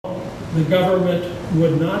the government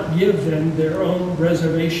would not give them their own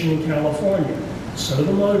reservation in California. So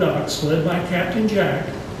the Modocs, led by Captain Jack,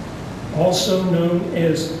 also known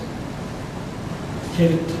as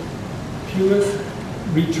Piatt,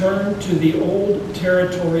 returned to the old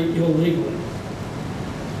territory illegally.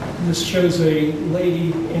 This shows a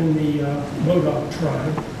lady in the Modoc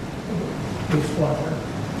tribe with flower.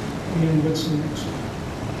 And what's the next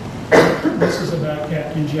one? This is about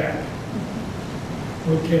Captain Jack.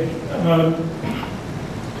 Okay.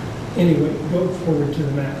 Anyway, go forward to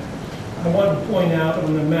the map. I want to point out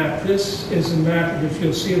on the map, this is a map, if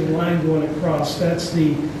you'll see the line going across, that's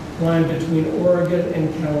the line between Oregon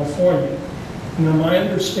and California. Now, my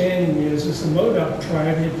understanding is the Modoc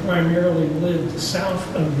tribe had primarily lived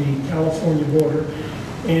south of the California border,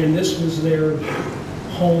 and this was their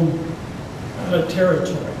home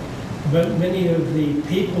territory. But many of the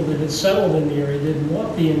people that had settled in the area didn't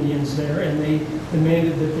want the Indians there, and they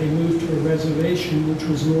demanded that they move to a reservation which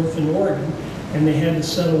was north in Oregon, and they had to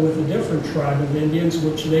settle with a different tribe of Indians,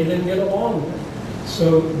 which they didn't get along with.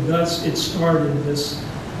 So thus it started this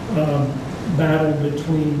battle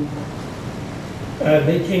between,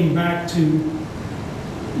 they came back to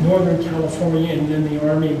Northern California, and then the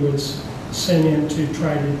Army was sent in to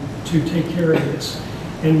try to take care of this.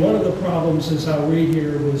 And one of the problems, as I'll read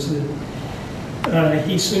here, was that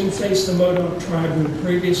he soon faced the Modoc tribe who had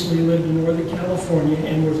previously lived in Northern California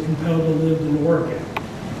and were compelled to live in Oregon.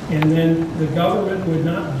 And then the government would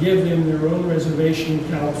not give them their own reservation in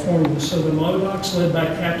California. So the Modocs, led by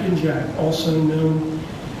Captain Jack, also known,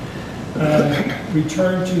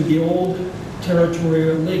 returned to the old territory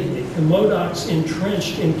illegally. The Modocs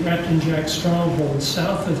entrenched in Captain Jack's stronghold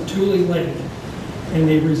south of Tule Lake, and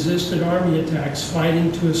they resisted Army attacks,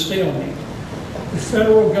 fighting to a stalemate. The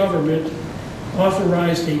federal government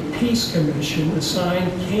authorized a peace commission,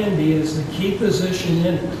 assigned Canby as the key position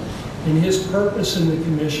in it. And his purpose in the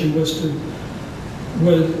commission was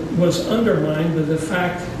undermined by the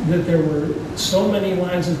fact that there were so many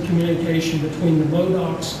lines of communication between the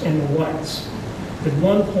Modocs and the whites. At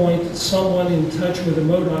one point, someone in touch with the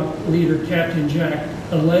Modoc leader, Captain Jack,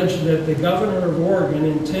 alleged that the governor of Oregon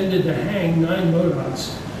intended to hang 9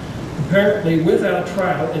 Modocs, apparently without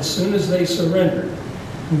trial, as soon as they surrendered.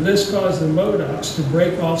 This caused the Modocs to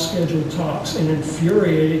break off scheduled talks and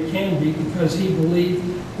infuriated Canby because he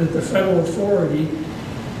believed that the federal authority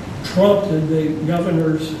trumped the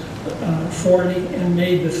governor's authority and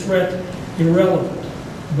made the threat irrelevant.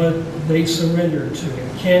 But they surrendered to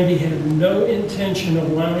him. Canby had no intention of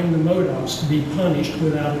allowing the Modocs to be punished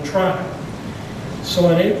without a trial. So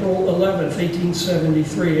on April 11,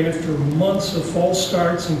 1873, after months of false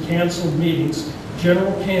starts and canceled meetings,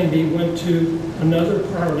 General Canby went to another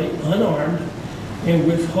parley, unarmed, and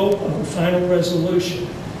with hope of a final resolution.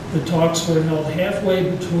 The talks were held halfway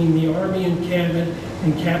between the Army encampment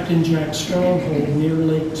and Captain Jack's stronghold near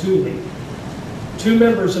Lake Tule. 2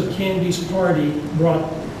 members of Canby's party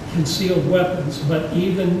brought concealed weapons, but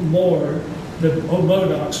even more, the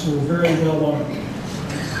Modocs were very well armed.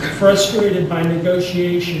 Frustrated by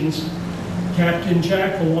negotiations, Captain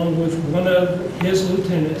Jack, along with one of his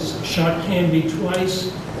lieutenants, shot Canby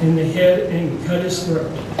twice in the head and cut his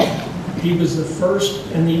throat. He was the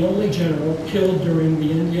first and the only general killed during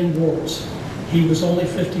the Indian Wars. He was only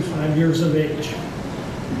 55 years of age.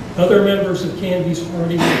 Other members of Canby's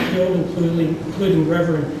party were killed, including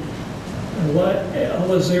Reverend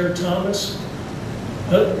Eleazar Thomas.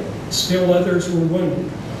 Still others were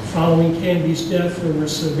wounded. Following Canby's death, there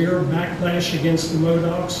was severe backlash against the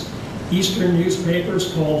Modocs. Eastern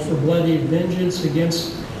newspapers called for bloody vengeance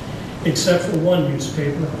except for one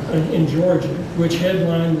newspaper in Georgia, which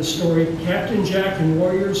headlined the story, "Captain Jack and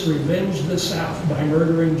Warriors Revenged the South by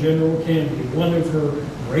Murdering General Canby, one of her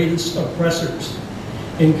greatest oppressors."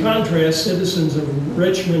 In contrast, citizens of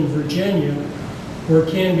Richmond, Virginia, where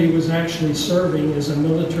Canby was actually serving as a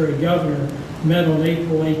military governor, met on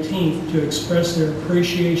April 18th to express their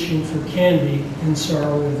appreciation for Canby and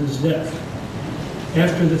sorrow of his death.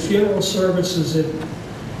 After the funeral services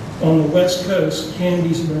on the West Coast,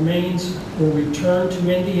 Canby's remains were returned to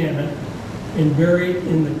Indiana and buried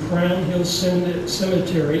in the Crown Hill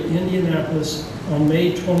Cemetery, Indianapolis, on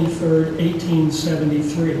May 23,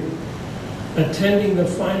 1873. Attending the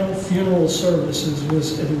final funeral services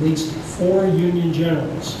was at least 4 Union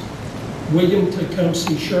generals: William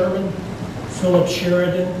Tecumseh Sherman, Philip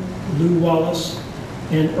Sheridan, Lew Wallace,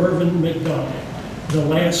 and Irvin McDonald, the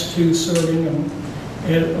last 2 serving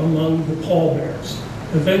among the pallbearers.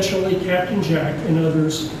 Eventually, Captain Jack and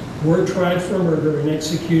others were tried for murder and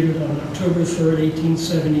executed on October 3,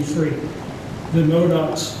 1873. The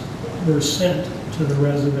Modocs were sent to the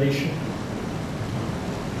reservation.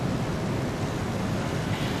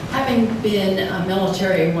 having been a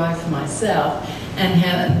military wife myself,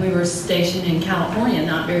 and we were stationed in California,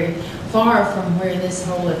 not very far from where this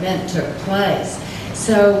whole event took place.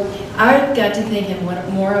 So I got to thinking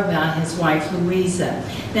more about his wife, Louisa.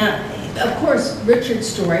 Now, of course, Richard's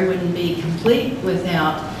story wouldn't be complete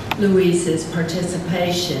without Louisa's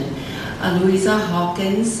participation. Louisa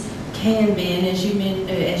Hawkins Canby, and as you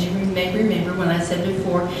may remember when I said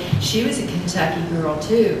before, she was a Kentucky girl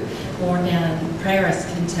too, born down in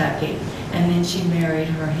Paris, Kentucky, and then she married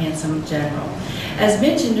her handsome general. As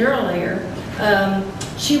mentioned earlier,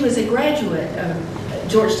 she was a graduate of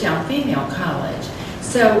Georgetown Female College,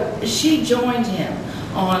 so she joined him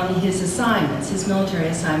on his assignments, his military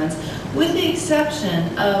assignments, with the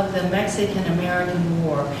exception of the Mexican-American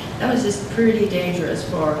War. That was just pretty dangerous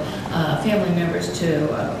for family members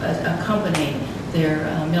to accompany their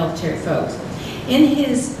military folks. In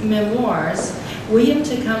his memoirs, William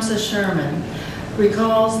Tecumseh Sherman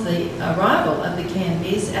recalls the arrival of the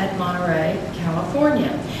Canbys at Monterey,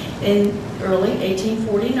 California in early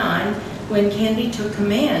 1849, when Canby took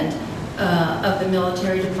command of the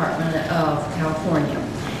military department of California.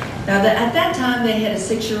 Now, at that time, they had a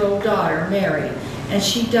 6-year-old daughter, Mary, and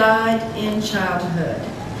she died in childhood.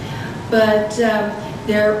 But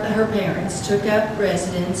her parents took up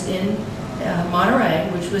residence in Monterey,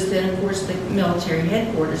 which was then, of course, the military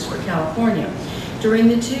headquarters for California. During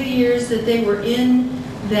the 2 years that they were in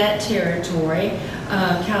that territory,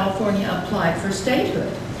 California applied for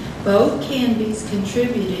statehood. Both Canbys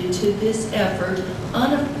contributed to this effort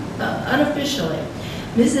unofficially.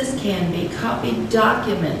 Mrs. Canby copied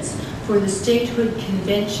documents for the statehood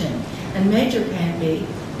convention, and Major Canby,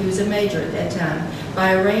 he was a major at that time,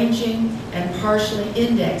 by arranging and partially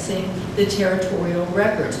indexing the territorial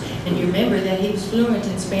records. And you remember that he was fluent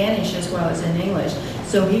in Spanish as well as in English,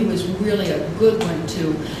 so he was really a good one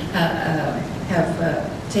to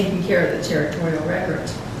have taken care of the territorial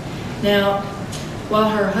records. Now, while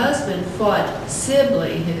her husband fought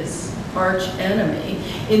Sibley, his arch enemy,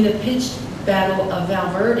 in the pitched Battle of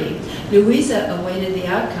Valverde, Louisa awaited the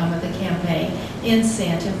outcome of the campaign in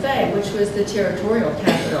Santa Fe, which was the territorial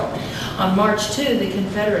capital. On March 2, the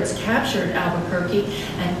Confederates captured Albuquerque,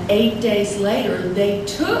 and 8 days later, they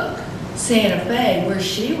took Santa Fe, where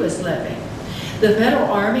she was living. The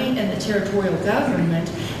Federal Army and the territorial government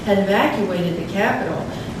had evacuated the capital,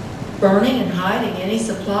 burning and hiding any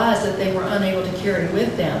supplies that they were unable to carry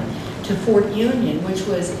with them to Fort Union, which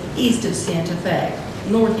was east of Santa Fe,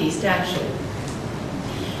 northeast actually.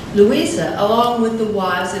 Louisa, along with the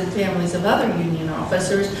wives and families of other Union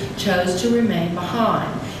officers, chose to remain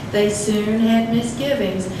behind. They soon had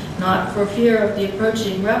misgivings, not for fear of the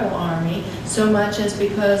approaching rebel army, so much as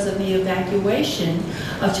because of the evacuation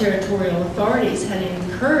of territorial authorities had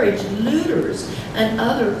encouraged looters and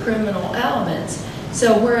other criminal elements.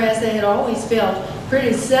 So whereas they had always felt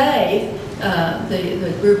pretty safe,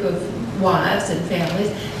 the group of wives and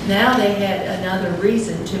families, now they had another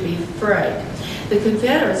reason to be afraid. The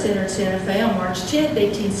Confederates entered Santa Fe on March 10,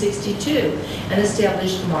 1862, and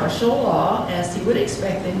established martial law, as you would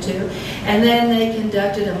expect them to, and then they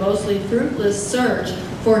conducted a mostly fruitless search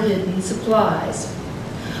for hidden supplies.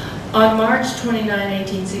 On March 29,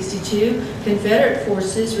 1862, Confederate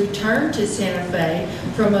forces returned to Santa Fe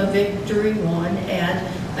from a victory won at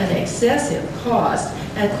an excessive cost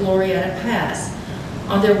at Glorieta Pass.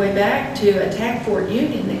 On their way back to attack Fort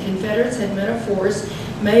Union, the Confederates had met a force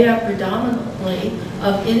made up predominantly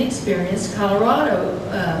of inexperienced Colorado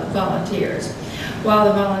volunteers.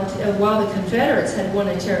 While the Confederates had won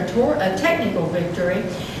a technical victory,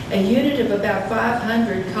 a unit of about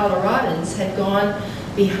 500 Coloradans had gone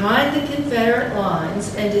behind the Confederate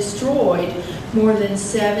lines and destroyed more than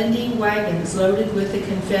 70 wagons loaded with the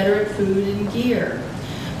Confederate food and gear.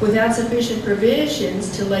 Without sufficient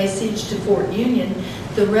provisions to lay siege to Fort Union,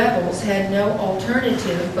 the rebels had no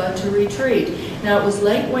alternative but to retreat. Now, it was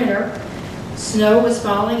late winter, snow was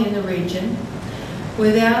falling in the region.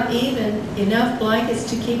 Without even enough blankets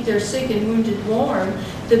to keep their sick and wounded warm,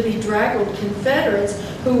 the bedraggled Confederates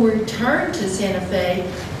who returned to Santa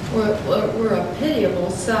Fe were a pitiable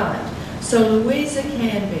sight. So Louisa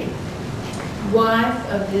Canby,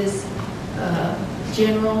 wife of this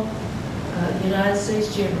United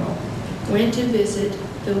States general, went to visit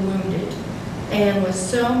the wounded and was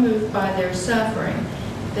so moved by their suffering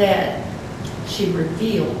that she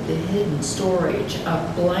revealed the hidden storage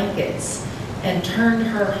of blankets and turned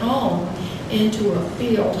her home into a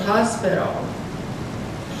field hospital.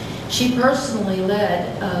 She personally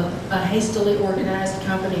led a hastily organized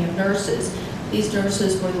company of nurses. These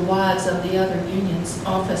nurses were the wives of the other Union's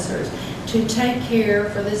officers, to take care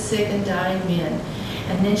for the sick and dying men.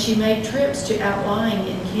 And then she made trips to outlying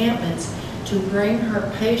encampments to bring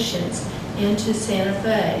her patients into Santa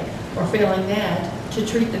Fe, or failing that, to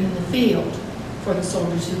treat them in the field for the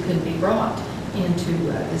soldiers who couldn't be brought into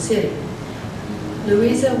the city.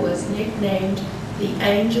 Louisa was nicknamed the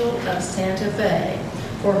Angel of Santa Fe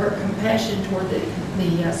for her compassion toward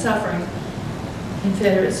the suffering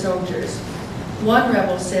Confederate soldiers. One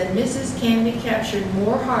rebel said Mrs. Canby captured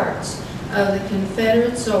more hearts of the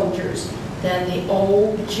Confederate soldiers than the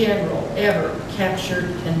old general ever captured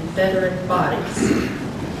Confederate bodies.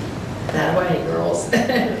 That way, girls.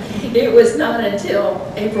 It was not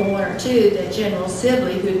until April 1 or 2 that General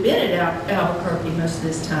Sibley, who'd been at Albuquerque most of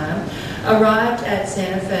this time, arrived at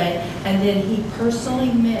Santa Fe, and then he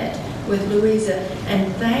personally met with Louisa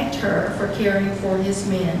and thanked her for caring for his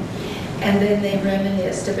men. And then they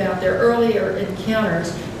reminisced about their earlier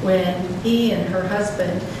encounters when he and her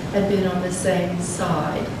husband had been on the same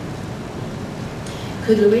side.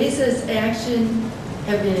 Could Louisa's action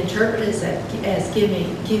have been interpreted as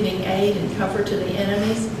giving aid and comfort to the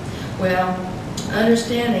enemies? Well,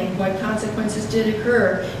 understanding what consequences did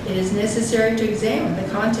occur, it is necessary to examine the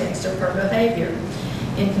context of her behavior.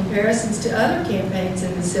 In comparisons to other campaigns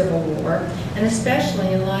in the Civil War, and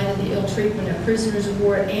especially in light of the ill treatment of prisoners of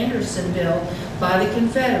war at Andersonville by the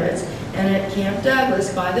Confederates and at Camp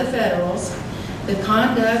Douglas by the Federals, the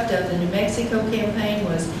conduct of the New Mexico campaign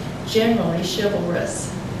was generally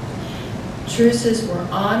chivalrous. Truces were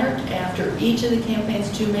honored after each of the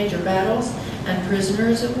campaign's 2 major battles, and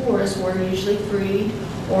prisoners of war were usually freed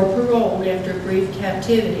or paroled after brief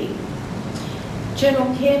captivity.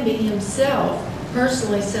 General Canby himself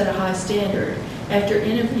personally set a high standard. After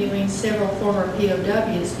interviewing several former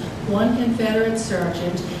POWs, one Confederate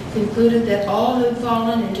sergeant concluded that all who had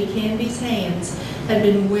fallen into Canby's hands had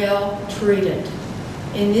been well treated.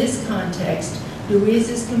 In this context,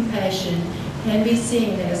 Louisa's compassion can be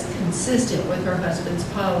seen as consistent with her husband's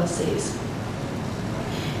policies.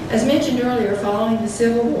 As mentioned earlier, following the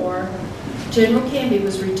Civil War, General Canby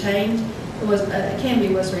was retained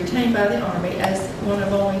by the Army as one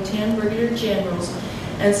of only 10 brigadier generals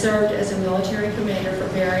and served as a military commander for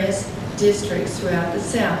various districts throughout the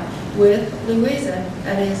South, with Louisa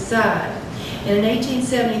at his side. In an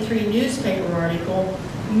 1873 newspaper article,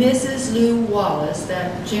 Mrs. Lew Wallace,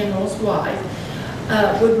 that general's wife,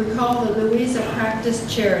 would recall that Louisa practiced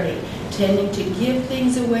charity, tending to give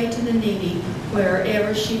things away to the needy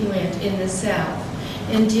wherever she went in the South,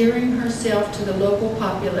 endearing herself to the local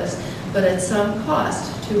populace, but at some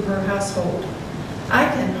cost to her household. I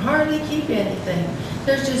can hardly keep anything.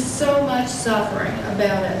 There's just so much suffering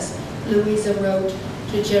about us, Louisa wrote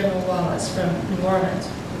to General Wallace from New Orleans.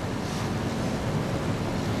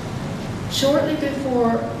 Shortly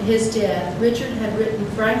before his death, Richard had written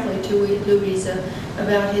frankly to Louisa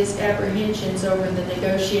about his apprehensions over the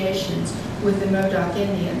negotiations with the Modoc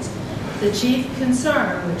Indians. The chief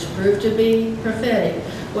concern, which proved to be prophetic,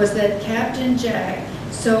 was that Captain Jack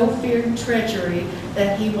so feared treachery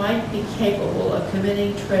that he might be capable of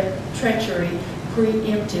committing treachery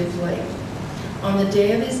preemptively. On the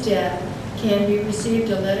day of his death, Canby received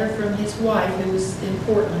a letter from his wife, who was in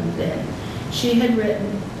Portland then. She had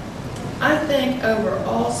written, "I think over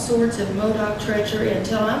all sorts of Modoc treachery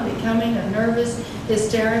until I'm becoming a nervous,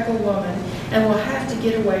 hysterical woman and will have to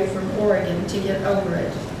get away from Oregon to get over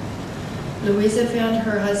it." Louisa found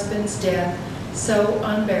her husband's death so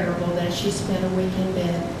unbearable that she spent a week in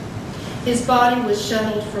bed. His body was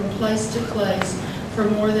shuttled from place to place for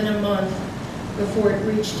more than a month before it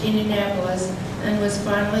reached Indianapolis and was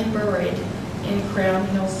finally buried in Crown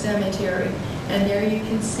Hill Cemetery. And there you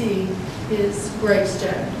can see his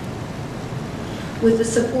gravestone. With the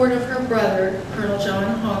support of her brother, Colonel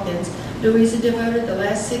John Hawkins, Louisa devoted the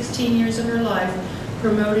last 16 years of her life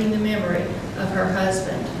promoting the memory of her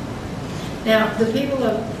husband. Now, the people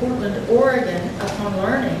of Portland, Oregon, upon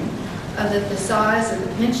learning that the size of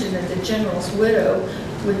the pension that the general's widow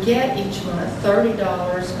would get each month,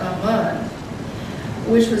 $30 a month,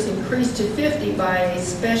 which was increased to $50 by a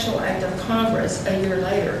special act of Congress a year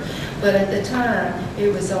later, but at the time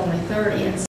it was only $30. And